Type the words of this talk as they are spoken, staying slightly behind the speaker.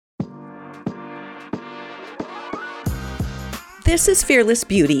This is Fearless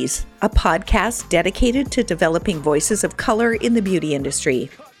Beauties, a podcast dedicated to developing voices of color in the beauty industry.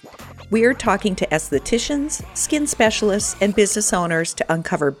 We are talking to estheticians, skin specialists, and business owners to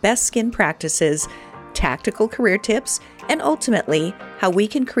uncover best skin practices, tactical career tips, and ultimately, how we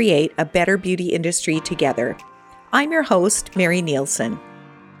can create a better beauty industry together. I'm your host, Mary Nielsen.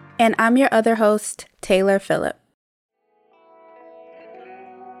 And I'm your other host, Taylor Phillip.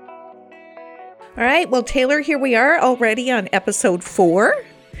 All right, well, Taylor, here we are already on episode 4.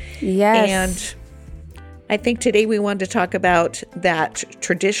 Yes. And I think today we wanted to talk about that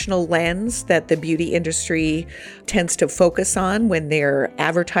traditional lens that the beauty industry tends to focus on when they're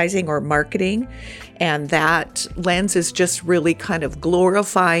advertising or marketing. And that lens is just really kind of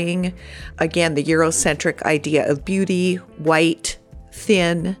glorifying, again, the Eurocentric idea of beauty, white,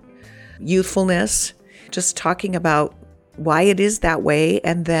 thin, youthfulness, just talking about why it is that way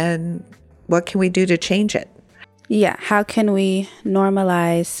and then what can we do to change it? Yeah, how can we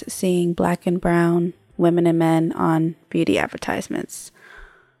normalize seeing Black and brown women and men on beauty advertisements?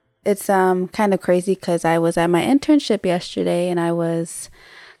 It's kind of crazy because I was at my internship yesterday and I was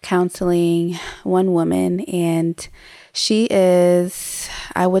counseling one woman, and she is,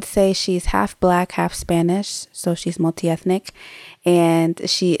 I would say she's half Black, half Spanish, so she's multi-ethnic, and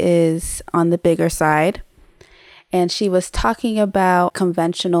she is on the bigger side. And she was talking about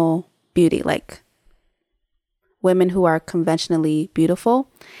conventional beauty, like women who are conventionally beautiful.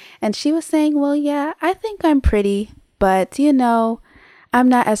 And she was saying, well, yeah, I think I'm pretty, but I'm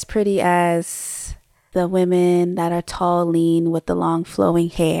not as pretty as the women that are tall, lean with the long flowing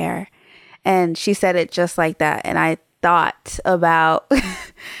hair. And she said it just like that. And I thought about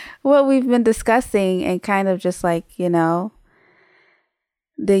what we've been discussing and kind of just like, the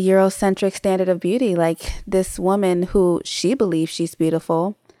Eurocentric standard of beauty, like this woman who she believes she's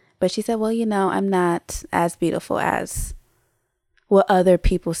beautiful. But she said, well, I'm not as beautiful as what other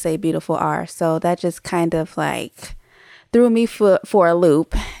people say beautiful are. So that just kind of like threw me for a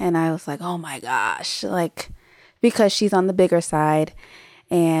loop. And I was like, oh my gosh, like, because she's on the bigger side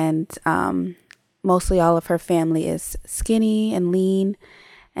and mostly all of her family is skinny and lean.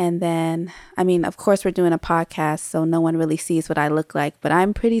 And then, of course, we're doing a podcast, so no one really sees what I look like. But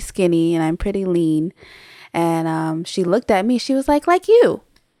I'm pretty skinny and I'm pretty lean. And she looked at me. She was like you.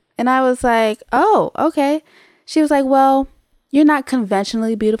 And I was like, oh, okay. She was like, well, you're not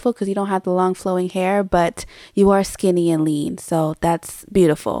conventionally beautiful because you don't have the long flowing hair, but you are skinny and lean. So that's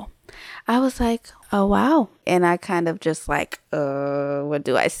beautiful. I was like, oh, wow. And I kind of just like, what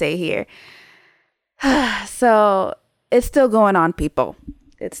do I say here? So it's still going on, people.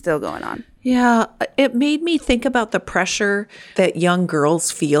 It's still going on. Yeah, it made me think about the pressure that young girls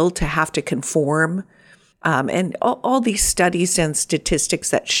feel to have to conform. And all these studies and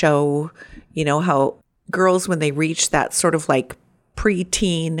statistics that show, how girls, when they reach that sort of like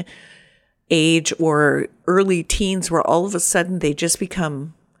preteen age or early teens, where all of a sudden they just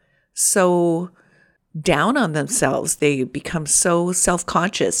become so down on themselves. They become so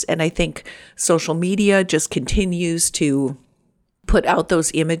self-conscious. And I think social media just continues to put out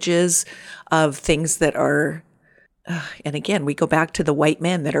those images of things that are, and again, we go back to the white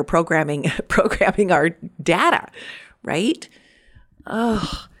men that are programming our data, right?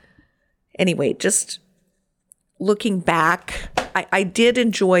 Oh, anyway, just looking back, I did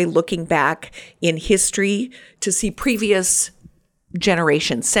enjoy looking back in history to see previous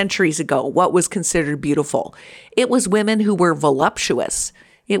generations, centuries ago, what was considered beautiful. It was women who were voluptuous.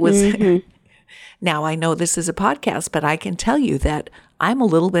 It was, Now I know this is a podcast, but I can tell you that I'm a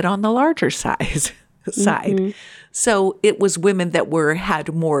little bit on the larger side. So it was women that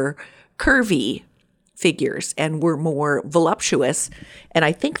had more curvy figures and were more voluptuous. And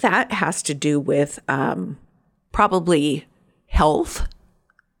I think that has to do with probably health,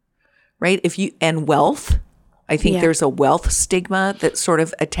 right? And wealth. I think there's a wealth stigma that sort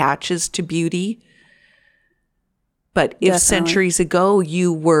of attaches to beauty. But if centuries ago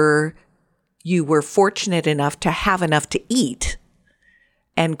you were fortunate enough to have enough to eat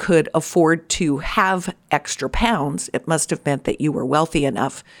and could afford to have extra pounds, it must have meant that you were wealthy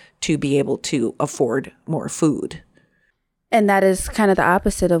enough to be able to afford more food. And that is kind of the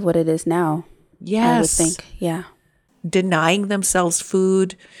opposite of what it is now. Yes. I would think, yeah. Denying themselves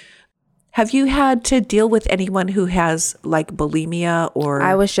food. Have you had to deal with anyone who has like bulimia or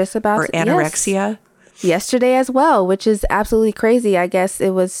I was just about or anorexia? Yes. Yesterday as well, which is absolutely crazy. I guess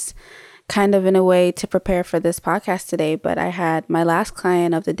it was kind of in a way to prepare for this podcast today, but I had my last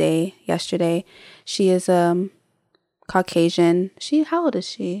client of the day yesterday. She is Caucasian. How old is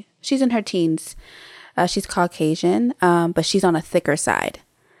she? She's in her teens. She's Caucasian, but she's on a thicker side.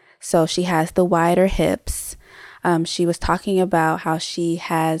 So she has the wider hips. She was talking about how she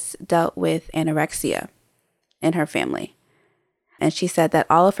has dealt with anorexia in her family. And she said that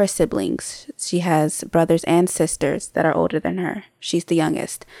all of her siblings, she has brothers and sisters that are older than her. She's the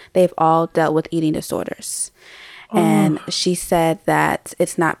youngest. They've all dealt with eating disorders. Oh. And she said that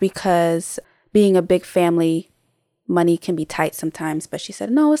it's not because being a big family, money can be tight sometimes. But she said,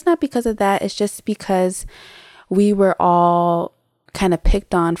 no, it's not because of that. It's just because we were all kind of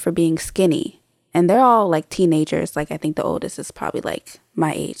picked on for being skinny. And they're all like teenagers. Like I think the oldest is probably like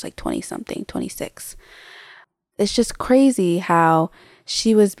my age, like 20 something, 26. It's just crazy how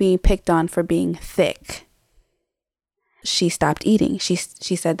she was being picked on for being thick. She stopped eating. She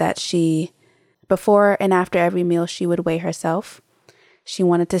said that she, before and after every meal, she would weigh herself. She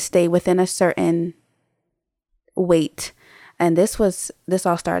wanted to stay within a certain weight. And this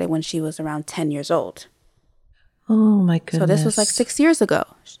all started when she was around 10 years old. Oh my goodness. So this was like 6 years ago.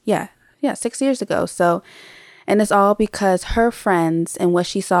 Yeah, 6 years ago. So, and it's all because her friends and what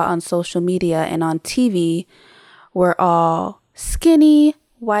she saw on social media and on TV were all skinny,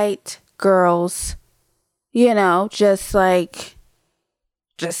 white girls, just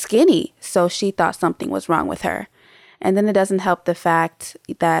skinny. So she thought something was wrong with her. And then it doesn't help the fact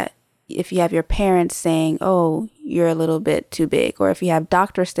that if you have your parents saying, oh, you're a little bit too big, or if you have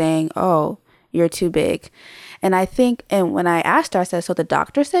doctors saying, oh, you're too big. And I think, and when I asked her, I said, so the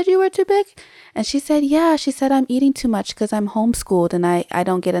doctor said you were too big? And she said, yeah, she said, I'm eating too much because I'm homeschooled and I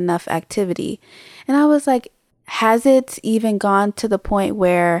don't get enough activity. And I was like, has it even gone to the point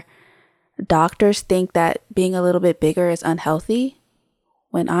where doctors think that being a little bit bigger is unhealthy?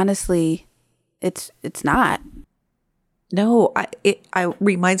 When honestly, it's not. No, it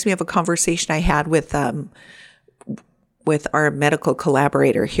reminds me of a conversation I had with our medical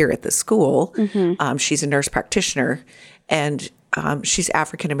collaborator here at the school. Mm-hmm. She's a nurse practitioner, and she's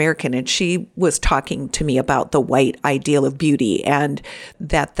African American, and she was talking to me about the white ideal of beauty and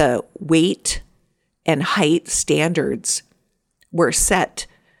that the weight and height standards were set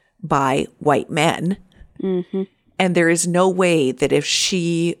by white men. Mm-hmm. And there is no way that if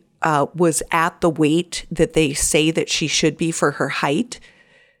she was at the weight that they say that she should be for her height,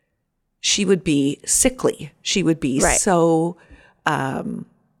 she would be sickly. She would be so that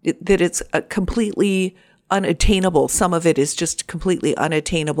it's completely unattainable. Some of it is just completely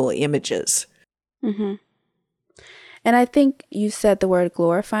unattainable images. Mm-hmm. And I think you said the word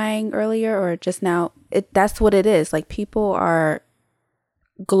glorifying earlier or just now. That's what it is. Like people are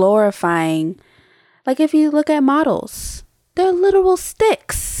glorifying. Like if you look at models, they're literal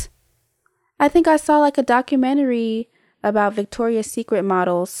sticks. I think I saw like a documentary about Victoria's Secret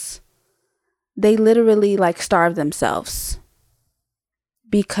models. They literally like starve themselves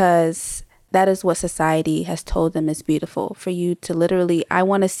because that is what society has told them is beautiful. For you to literally, I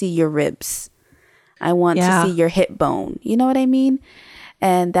want to see your ribs. I want to see your hip bone. You know what I mean?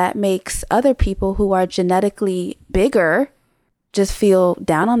 And that makes other people who are genetically bigger just feel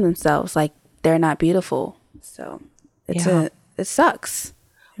down on themselves, like they're not beautiful. So it sucks.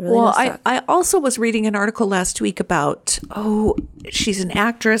 It really sucks. I also was reading an article last week about, she's an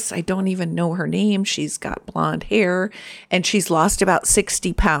actress. I don't even know her name. She's got blonde hair, and she's lost about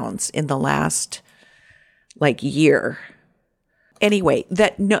 60 pounds in the last year. Anyway,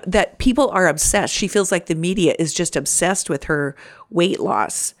 that people are obsessed. She feels like the media is just obsessed with her weight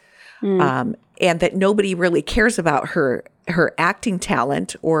loss, and that nobody really cares about her acting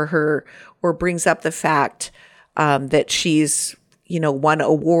talent or brings up the fact that she's won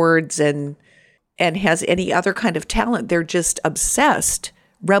awards and has any other kind of talent. They're just obsessed.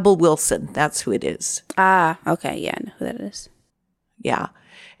 Rebel Wilson, that's who it is. Ah, okay, yeah, I know who that is. Yeah,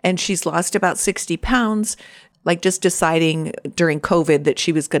 and she's lost about 60 pounds. Just deciding during COVID that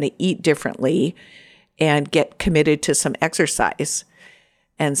she was going to eat differently and get committed to some exercise.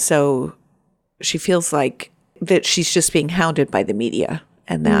 And so she feels like that she's just being hounded by the media,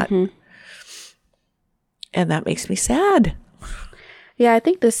 and that makes me sad. Yeah, I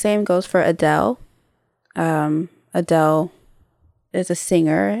think the same goes for Adele. Adele is a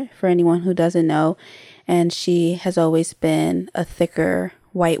singer, for anyone who doesn't know, and she has always been a thicker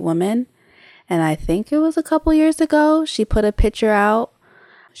white woman. And I think it was a couple years ago, she put a picture out.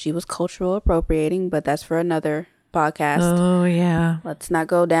 She was cultural appropriating, but that's for another podcast. Oh, yeah. Let's not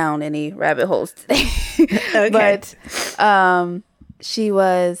go down any rabbit holes today. Okay. But she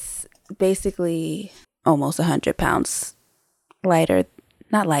was basically almost 100 pounds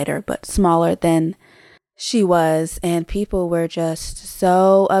not lighter, but smaller than she was. And people were just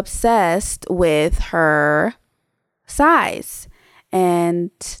so obsessed with her size.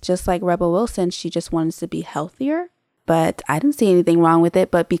 And just like Rebel Wilson, she just wanted to be healthier. But I didn't see anything wrong with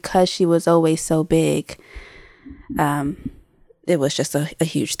it. But because she was always so big, It was just a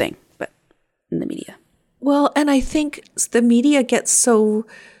huge thing, but in the media. Well, and I think the media gets so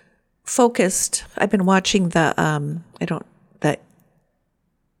focused. I've been watching that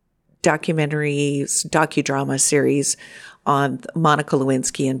docudrama series on Monica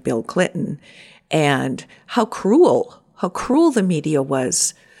Lewinsky and Bill Clinton, and how cruel the media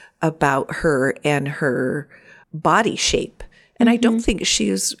was about her and her body shape. And I don't think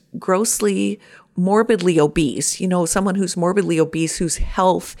she's grossly morbidly obese, someone who's morbidly obese, whose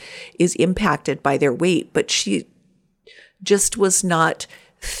health is impacted by their weight, but she just was not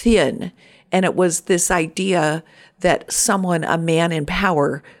thin. And it was this idea that a man in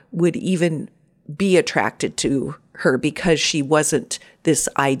power, would even be attracted to her because she wasn't this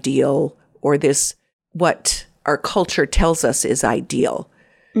ideal or this, what our culture tells us is ideal.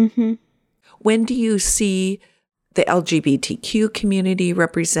 Mm-hmm. When do you see the LGBTQ community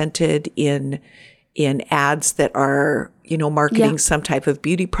represented in ads that are, marketing some type of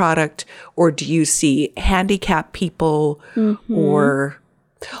beauty product? Or do you see handicapped people? Or,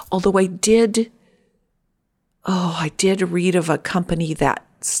 although I did read of a company that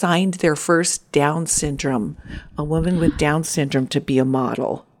signed their first Down syndrome, a woman with Down syndrome, to be a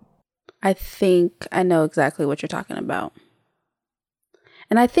model. I think I know exactly what you're talking about.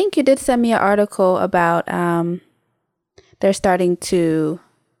 And I think you did send me an article about they're starting to,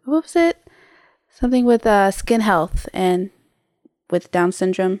 what was it? Something with skin health and with Down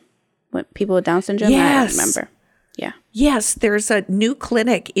syndrome, with people with Down syndrome. Yes. I don't remember. Yeah. Yes, there's a new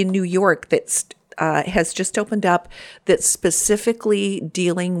clinic in New York that's has just opened up that's specifically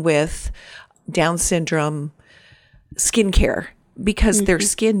dealing with Down syndrome skincare, because their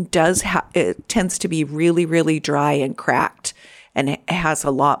skin it tends to be really, really dry and cracked, and it has a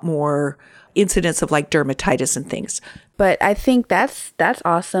lot more incidence of like dermatitis and things. But I think that's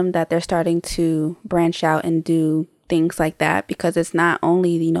awesome that they're starting to branch out and do things like that, because it's not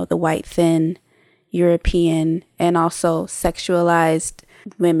only, the white, thin, European, and also sexualized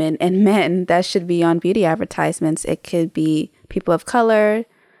women and men that should be on beauty advertisements. It could be people of color,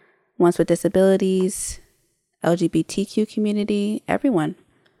 ones with disabilities, LGBTQ community, everyone.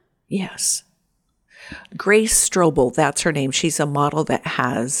 Yes. Grace Strobel, that's her name. She's a model that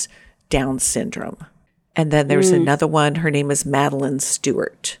has Down syndrome. And then there's another one. Her name is Madeline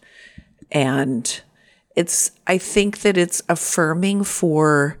Stewart. And I think that it's affirming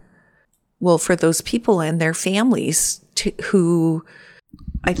for those people and their families who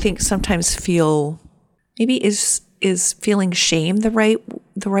I think sometimes feel, maybe is feeling shame the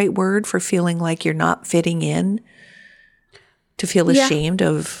right word for feeling like you're not fitting in, to feel ashamed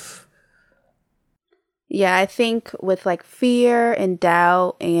of. Yeah, I think with like fear and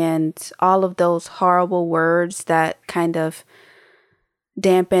doubt and all of those horrible words that kind of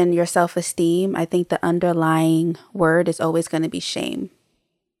dampen your self-esteem, I think the underlying word is always going to be shame.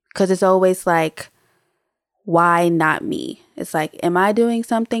 Because it's always like, why not me? It's like, am I doing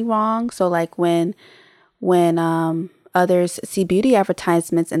something wrong? So like when others see beauty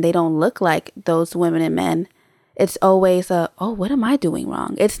advertisements and they don't look like those women and men, it's always what am I doing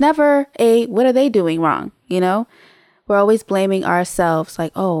wrong? It's never what are they doing wrong? We're always blaming ourselves,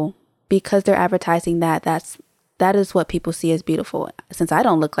 like, oh, because they're advertising that is what people see as beautiful. Since I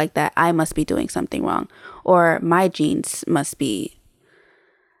don't look like that, I must be doing something wrong, or my genes must be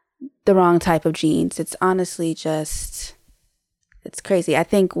the wrong type of genes. It's honestly it's crazy. I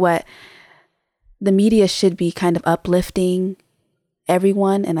think what the media should be kind of uplifting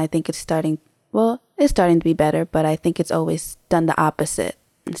everyone, and I think it's starting to be better, but I think it's always done the opposite.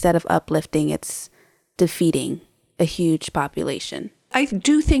 Instead of uplifting, it's defeating a huge population. I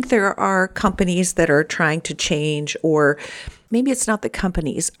do think there are companies that are trying to change, or maybe it's not the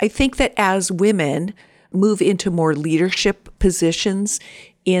companies. I think that as women move into more leadership positions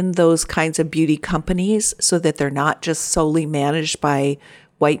in those kinds of beauty companies, so that they're not just solely managed by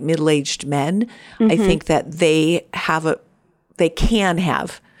white middle-aged men, I think that they can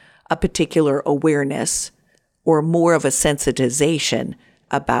have a particular awareness or more of a sensitization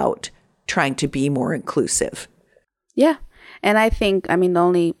about trying to be more inclusive. Yeah. And I think, but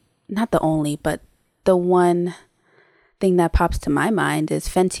the one thing that pops to my mind is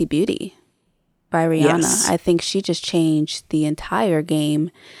Fenty Beauty by Rihanna. Yes. I think she just changed the entire game.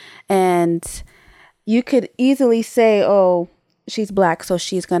 And you could easily say, oh, she's Black, so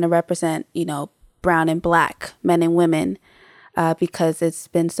she's going to represent, brown and Black men and women, because it's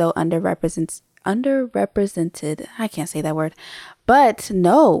been so underrepresented. I can't say that word. But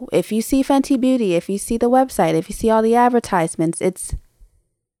no, if you see Fenty Beauty, if you see the website, if you see all the advertisements, it's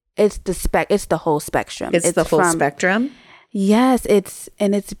the whole spectrum. It's the full spectrum. Yes,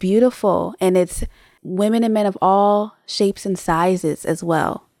 it's beautiful, and it's women and men of all shapes and sizes as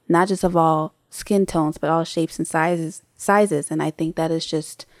well, not just of all skin tones, but all shapes and sizes. And I think that is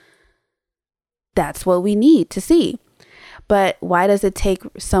just, that's what we need to see. But why does it take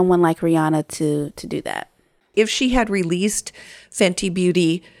someone like Rihanna to do that? If she had released Fenty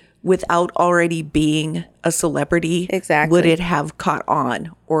Beauty without already being a celebrity, exactly, would it have caught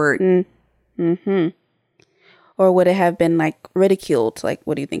on? Or or would it have been like ridiculed? Like,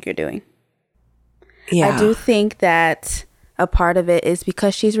 what do you think you're doing? Yeah. I do think that a part of it is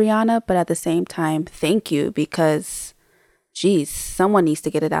because she's Rihanna, but at the same time, thank you, because geez, someone needs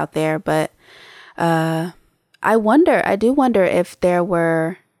to get it out there. But I do wonder if there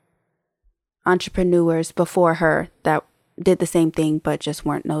were entrepreneurs before her that did the same thing but just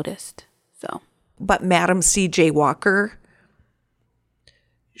weren't noticed. So, but Madam C.J. Walker,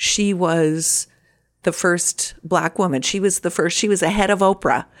 she was the first Black woman. She was ahead of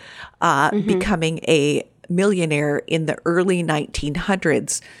Oprah, becoming a millionaire in the early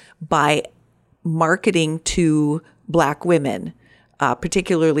 1900s by marketing to Black women,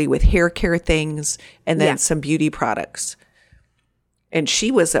 particularly with hair care things and then some beauty products. And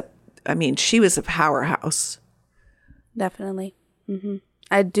she was a powerhouse. Definitely.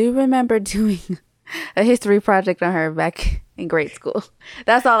 I do remember doing a history project on her back in grade school.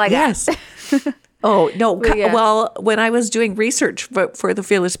 That's all I got. Yes. Oh, no. Well, when I was doing research for the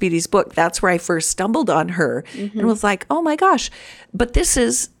Fearless Beauties book, that's where I first stumbled on her and was like, oh my gosh. But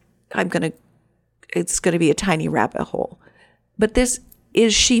it's going to be a tiny rabbit hole. But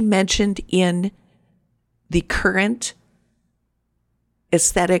is she mentioned in the current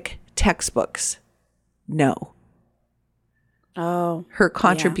aesthetic textbooks? No. Oh. Her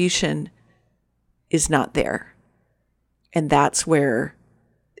contribution is not there. And that's where,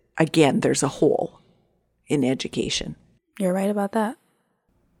 again, there's a hole in education. You're right about that.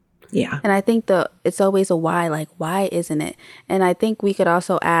 Yeah. And I think it's always a why, like, why isn't it? And I think we could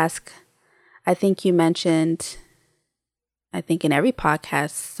also ask, I think you mentioned, I think in every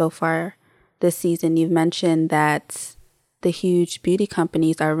podcast so far this season, you've mentioned that the huge beauty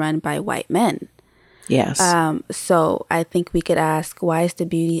companies are run by white men. Yes. So I think we could ask, why is the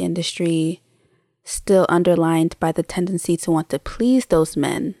beauty industry still underlined by the tendency to want to please those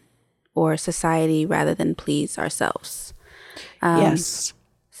men or society rather than please ourselves? Yes.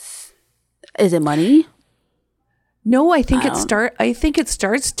 Is it money? No, I think it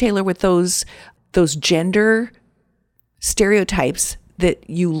starts, Taylor, with those gender stereotypes that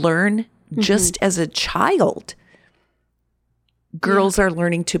you learn just as a child. Girls are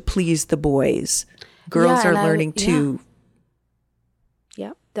learning to please the boys. Girls are learning to.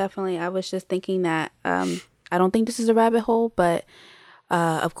 Yeah, definitely. I was just thinking that I don't think this is a rabbit hole, but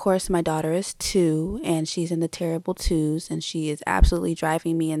of course my daughter is 2 and she's in the terrible 2s and she is absolutely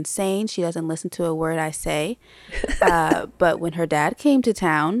driving me insane. She doesn't listen to a word I say. But when her dad came to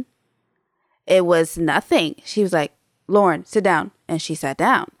town, it was nothing. She was like, Lauren, sit down. And she sat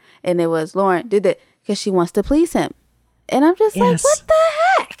down. And it was, Lauren, do that, because she wants to please him. And I'm just like, what the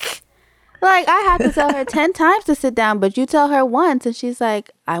heck? Like, I had to tell her 10 times to sit down, but you tell her once and she's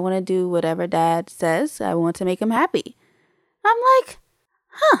like, I want to do whatever dad says. I want to make him happy. I'm like,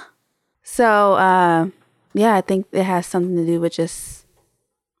 huh. So, I think it has something to do with just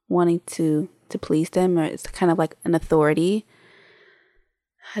wanting to please them, or it's kind of like an authority.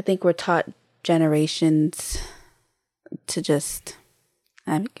 I think we're taught generations to just,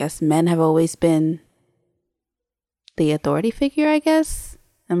 I guess men have always been the authority figure, I guess.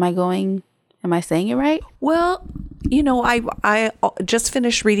 Am I saying it right? Well, I just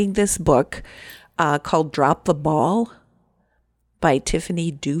finished reading this book called Drop the Ball by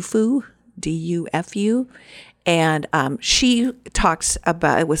Tiffany Dufu, D-U-F-U. And she talks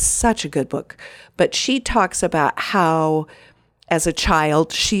about, it was such a good book, but she talks about how as a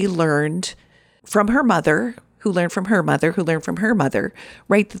child she learned from her mother, who learned from her mother, who learned from her mother,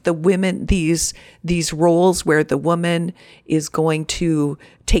 right? That the women, these roles where the woman is going to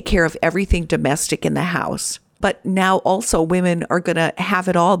take care of everything domestic in the house. But now also women are going to have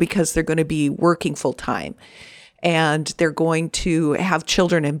it all because they're going to be working full time and they're going to have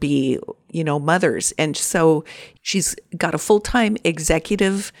children and be, mothers. And so she's got a full-time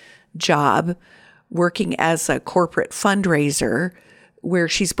executive job working as a corporate fundraiser where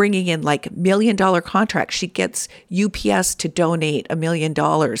she's bringing in like $1 million contracts. She gets UPS to donate $1 million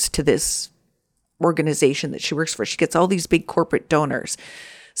to this organization that she works for. She gets all these big corporate donors.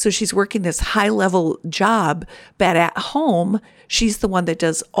 So she's working this high level job, but at home, she's the one that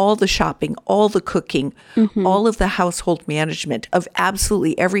does all the shopping, all the cooking, all of the household management of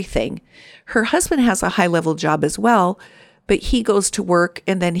absolutely everything. Her husband has a high level job as well, But he goes to work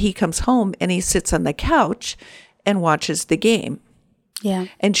and then he comes home and he sits on the couch and watches the game. Yeah.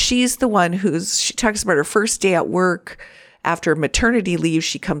 And she's the one she talks about her first day at work after maternity leave.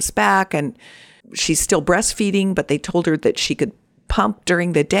 She comes back and she's still breastfeeding, but they told her that she could pump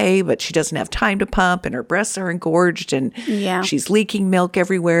during the day, but she doesn't have time to pump and her breasts are engorged and she's leaking milk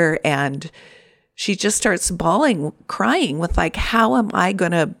everywhere. And she just starts bawling, crying with like, how am I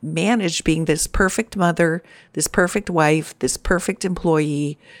going to manage being this perfect mother, this perfect wife, this perfect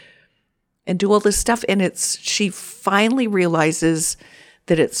employee, and do all this stuff? And she finally realizes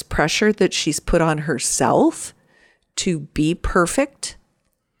that it's pressure that she's put on herself to be perfect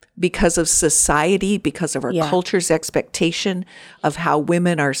because of society, because of our culture's expectation of how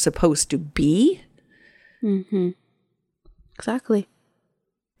women are supposed to be. Mm-hmm. Exactly.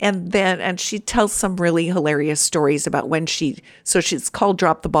 And she tells some really hilarious stories about when she's called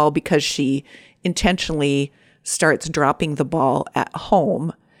Drop the Ball because she intentionally starts dropping the ball at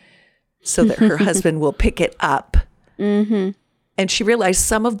home so that her husband will pick it up. Mm-hmm. And she realized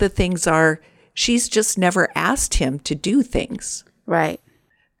some of the things she's just never asked him to do things. Right.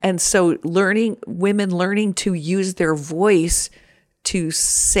 And so women learning to use their voice to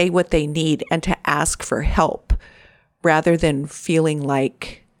say what they need and to ask for help rather than feeling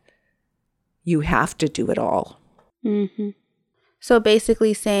like you have to do it all. Mm-hmm. So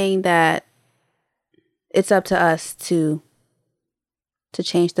basically saying that it's up to us to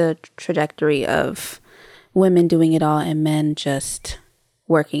change the trajectory of women doing it all and men just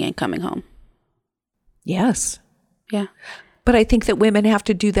working and coming home. Yes. Yeah. But I think that women have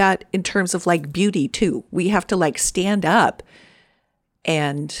to do that in terms of like beauty too. We have to like stand up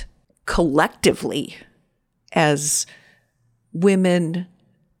and collectively as women,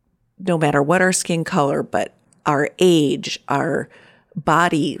 no matter what our skin color, but our age, our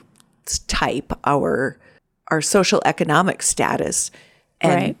body type, our social economic status,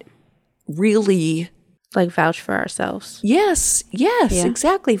 and really like vouch for ourselves. Yes,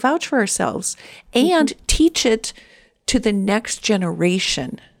 exactly. Vouch for ourselves and teach it to the next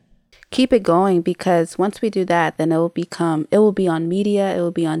generation. Keep it going, because once we do that, then it will be on media, it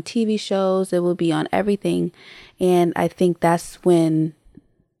will be on TV shows, it will be on everything. And I think that's when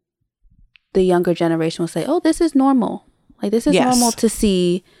the younger generation will say, oh, this is normal. Like, this is normal to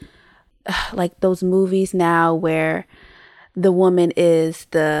see, like those movies now where the woman is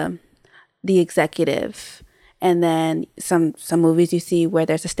the executive. And then some movies you see where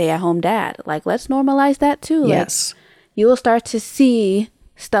there's a stay-at-home dad. Like, let's normalize that too. Yes. Like, you will start to see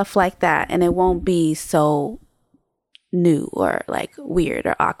stuff like that, and it won't be so new or like weird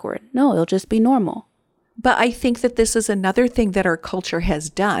or awkward. No, it'll just be normal. But I think that this is another thing that our culture has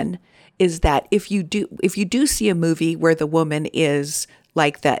done, is that if you do see a movie where the woman is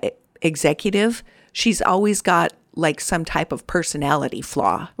like the executive, she's always got like some type of personality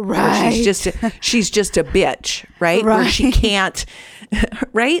flaw. Right. She's just a bitch, right? Where she can't,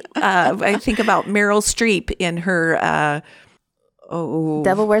 right? I think about Meryl Streep in her,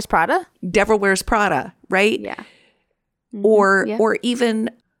 Devil Wears Prada? Devil Wears Prada, right? Yeah. Mm-hmm. Or even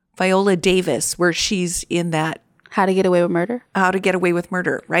Viola Davis, where she's in that How to Get Away with Murder,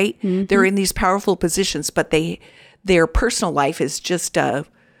 right? Mm-hmm. They're in these powerful positions, but their personal life is just shatters.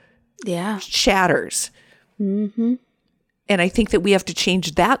 Mm-hmm. And I think that we have to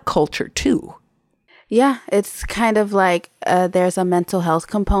change that culture too. Yeah, it's kind of like there's a mental health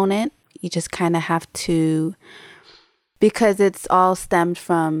component. You just kind of have to, because it's all stemmed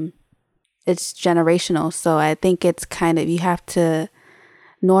from, it's generational. So I think it's kind of, you have to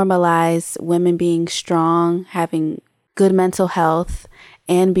normalize women being strong, having good mental health,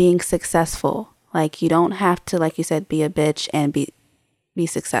 and being successful. Like, you don't have to, like you said, be a bitch and be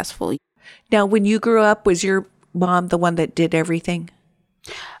successful. Now, when you grew up, was your mom the one that did everything?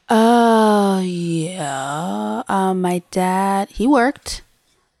 Oh, yeah. My dad, he worked,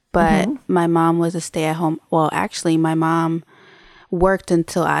 but my mom was a stay-at-home. Well, actually, my mom worked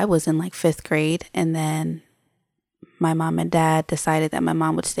until I was in like 5th grade, and then my mom and dad decided that my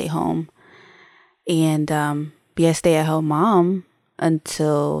mom would stay home and be a stay-at-home mom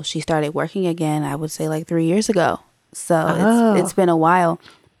until she started working again. I would say like 3 years ago. So it's been a while.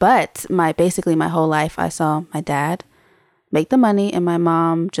 But basically my whole life, I saw my dad make the money and my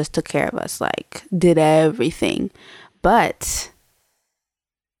mom just took care of us, like did everything. But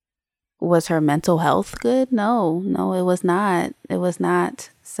was her mental health good? No, it was not. It was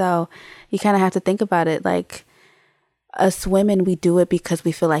not. So you kind of have to think about it. Like, us women, we do it because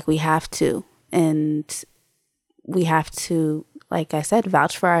we feel like we have to. And we have to, like I said,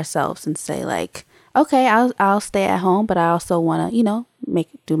 vouch for ourselves and say like, okay, I'll stay at home, but I also want to,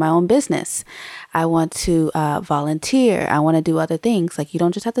 do my own business. I want to volunteer. I want to do other things. Like, you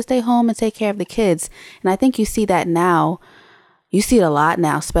don't just have to stay home and take care of the kids. And I think you see that now. You see it a lot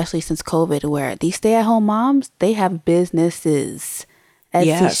now, especially since COVID, where these stay-at-home moms, they have businesses,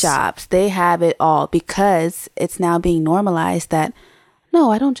 Etsy shops. They have it all because it's now being normalized that,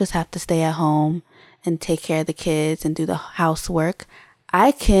 no, I don't just have to stay at home and take care of the kids and do the housework.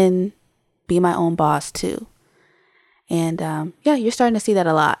 I can be my own boss too. And you're starting to see that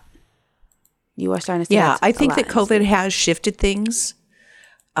a lot. You are starting to see that a lot. Yeah, I think that COVID has shifted things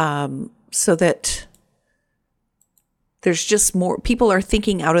so that there's just more, people are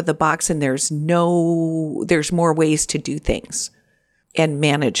thinking out of the box, and there's more ways to do things and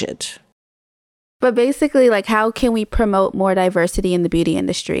manage it. But basically, like, how can we promote more diversity in the beauty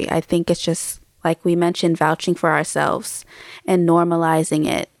industry? I think it's just, like we mentioned, vouching for ourselves and normalizing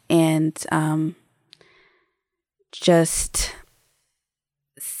it, and just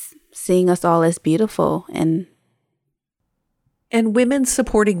seeing us all as beautiful, and women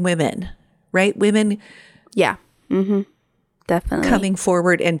supporting women, right? Women. Yeah. Mm-hmm. Definitely. Coming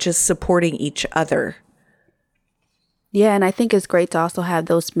forward and just supporting each other. Yeah, and I think it's great to also have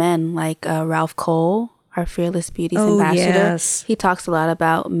those men like Ralph Cole, our Fearless Beauties ambassador. Yes. He talks a lot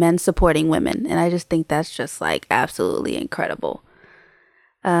about men supporting women, and I just think that's just like absolutely incredible.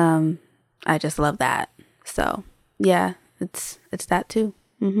 I just love that. So yeah, it's that too.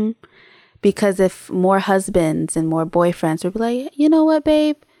 Mm-hmm. Because if more husbands and more boyfriends would be like, you know what,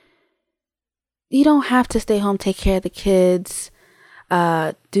 babe? You don't have to stay home, take care of the kids,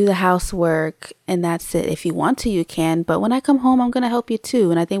 do the housework, and that's it. If you want to, you can. But when I come home, I'm going to help you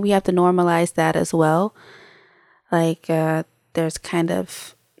too. And I think we have to normalize that as well. Like, there's kind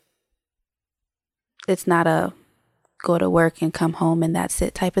of, it's not a go to work and come home and that's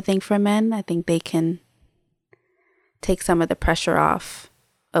it type of thing for men. I think they can take some of the pressure off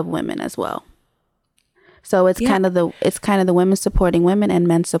of women as well. So it's kind of the women supporting women and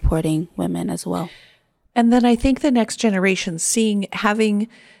men supporting women as well. And then I think the next generation, having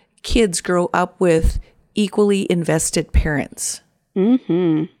kids grow up with equally invested parents,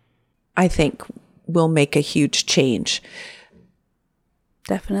 I think will make a huge change.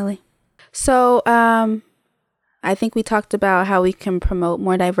 Definitely. So I think we talked about how we can promote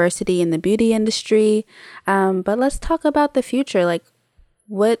more diversity in the beauty industry. But let's talk about the future. Like,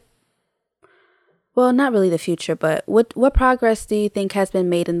 well, not really the future, but what progress do you think has been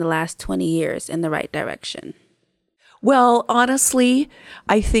made in the last 20 years in the right direction? Well, honestly,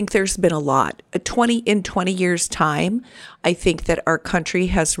 I think there's been a lot. In 20 years' time, I think that our country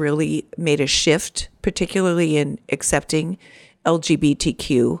has really made a shift, particularly in accepting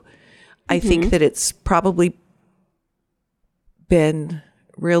LGBTQ. I think that it's probably been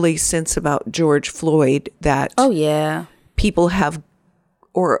really since about George Floyd that people have,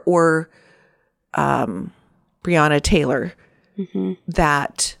 or Breonna Taylor,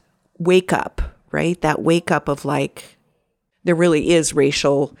 that wake up, right? That wake up of like, there really is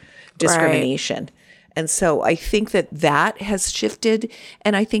racial discrimination. Right. And so I think that has shifted.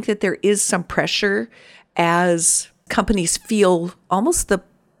 And I think that there is some pressure as companies feel almost the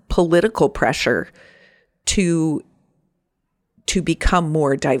political pressure to become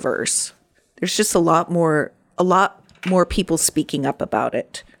more diverse. There's just a lot more people speaking up about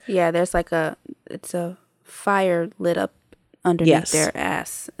it. Yeah, there's like it's a fire lit up underneath their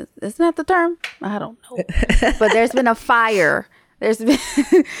ass. Isn't that the term? I don't know. But there's been a fire. There's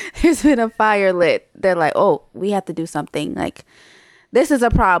been a fire lit. They're like, oh, we have to do something. Like, this is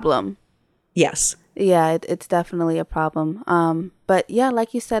a problem. Yes. Yeah, it's definitely a problem. But yeah,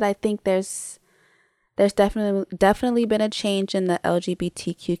 like you said, I think there's definitely been a change in the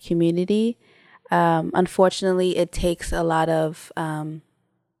LGBTQ community. Unfortunately, it takes a lot of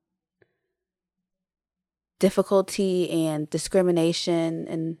difficulty and discrimination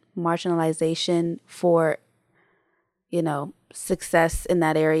and marginalization for, success in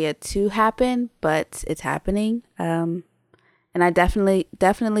that area to happen, but it's happening. And I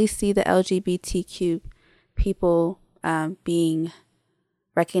definitely see the LGBTQ people being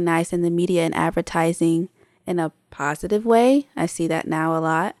recognized in the media and advertising in a positive way. I see that now a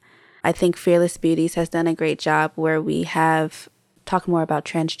lot. I think Fearless Beauties has done a great job where we have talked more about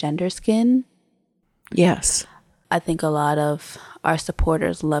transgender skin. Yes. I think a lot of our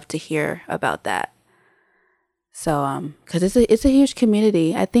supporters love to hear about that. So, because it's a huge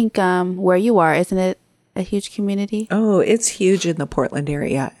community. I think where you are, isn't it a huge community? Oh, it's huge in the Portland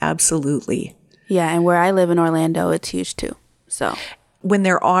area. Absolutely. Yeah, and where I live in Orlando, it's huge too. So when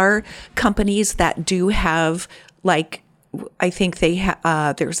there are companies that do have, like, I think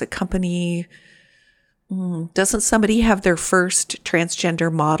there's a company, Doesn't somebody have their first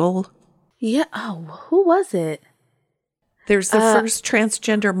transgender model? Yeah. Oh, who was it? There's the first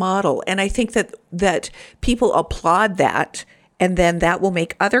transgender model. And I think that people applaud that. And then that will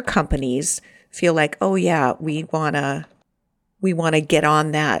make other companies feel like, oh yeah, we want to get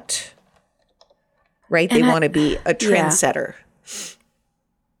on that. Right? They want to be a trendsetter.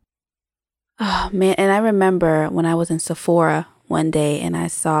 Oh, man. And I remember when I was in Sephora one day and I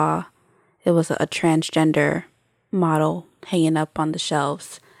saw it was a transgender model hanging up on the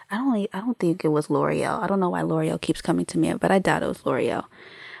shelves. I don't think it was L'Oreal. I don't know why L'Oreal keeps coming to me, but I doubt it was L'Oreal.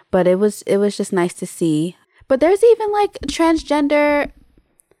 But it was just nice to see. But there's even like trans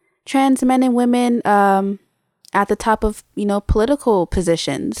men and women at the top of, political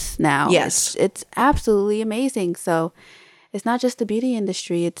positions now. Yes. It's absolutely amazing. So it's not just the beauty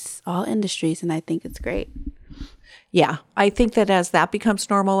industry, it's all industries, and I think it's great. Yeah, I think that as that becomes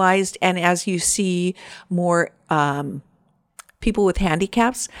normalized and as you see more people with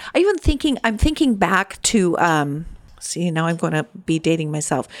handicaps, I'm thinking back to, now I'm going to be dating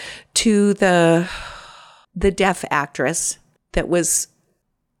myself, to the deaf actress that was,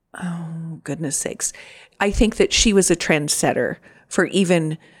 oh, goodness sakes. I think that she was a trendsetter for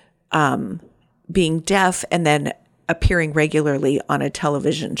even being deaf and then appearing regularly on a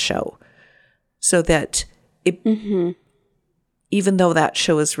television show. So that even though that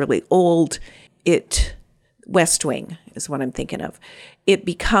show is really old, West Wing is what I'm thinking of. It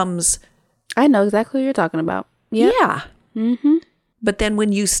becomes... I know exactly what you're talking about. Yep. Yeah. Mm-hmm. But then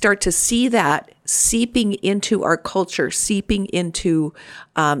when you start to see that seeping into our culture, seeping into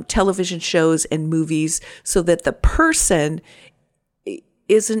television shows and movies, so that the person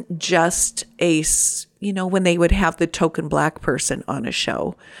isn't just when they would have the token black person on a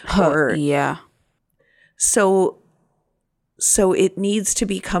show. Yeah. So it needs to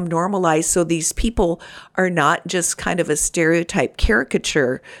become normalized. So these people are not just kind of a stereotype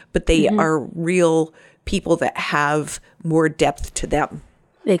caricature, but they are real people that have more depth to them.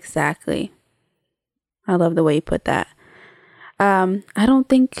 Exactly. I love the way you put that. I don't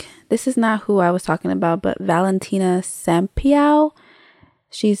think this is not who I was talking about, but Valentina Sempiau.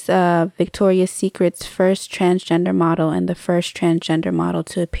 She's Victoria's Secret's first transgender model and the first transgender model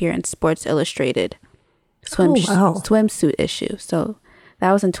to appear in Sports Illustrated swimsuit issue. So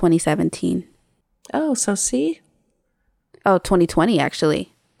that was in 2017. Oh, so see? Oh, 2020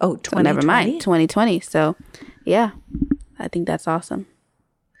 actually. Oh, 2020? So never mind. 2020. So yeah, I think that's awesome.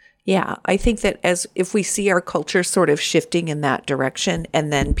 Yeah, I think that if we see our culture sort of shifting in that direction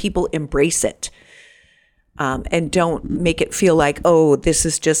and then people embrace it and don't make it feel like, oh, this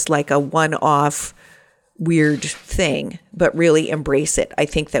is just like a one-off weird thing, but really embrace it, I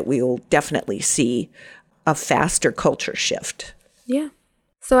think that we will definitely see a faster culture shift. Yeah.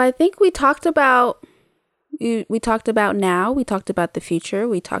 So I think we talked about now, we talked about the future,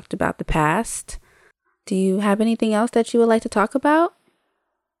 we talked about the past. Do you have anything else that you would like to talk about?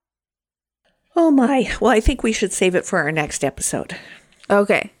 Oh my. Well, I think we should save it for our next episode.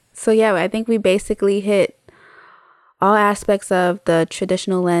 Okay. So yeah, I think we basically hit all aspects of the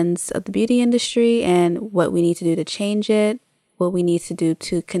traditional lens of the beauty industry and what we need to do to change it, what we need to do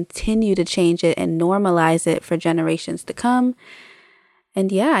to continue to change it and normalize it for generations to come.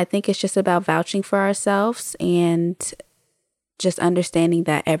 And yeah, I think it's just about vouching for ourselves and just understanding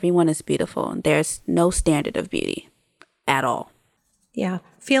that everyone is beautiful and there's no standard of beauty at all. Yeah.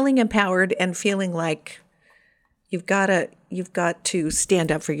 Feeling empowered and feeling like you've got to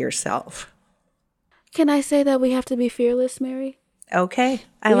stand up for yourself. Can I say that we have to be fearless, Mary? Okay.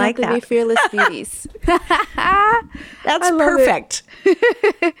 I like that. We have to be fearless beauties. That's perfect.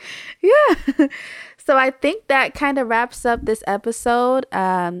 Yeah. So I think that kind of wraps up this episode.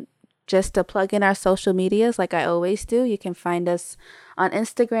 Just to plug in our social medias like I always do. You can find us on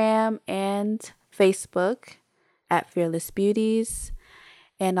Instagram and Facebook at Fearless Beauties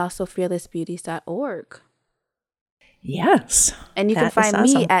and also fearlessbeauties.org. Yes. And you can find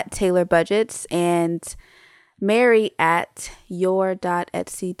me at Taylor Budgets and Mary at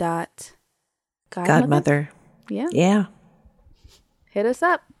your.etsy.godmother. Yeah. Yeah. Hit us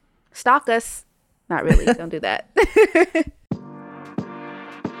up. Stalk us. Not really. Don't do that.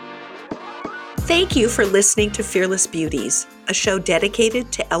 Thank you for listening to Fearless Beauties, a show dedicated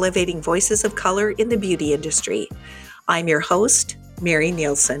to elevating voices of color in the beauty industry. I'm your host, Mary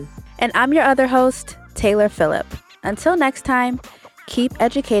Nielsen. And I'm your other host, Taylor Phillip. Until next time, keep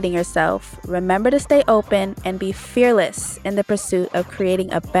educating yourself, remember to stay open, and be fearless in the pursuit of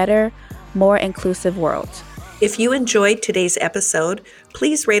creating a better, more inclusive world. If you enjoyed today's episode,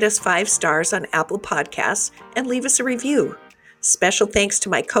 please rate us 5 stars on Apple Podcasts and leave us a review. Special thanks to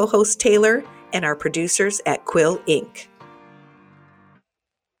my co-host Taylor and our producers at Quill Inc.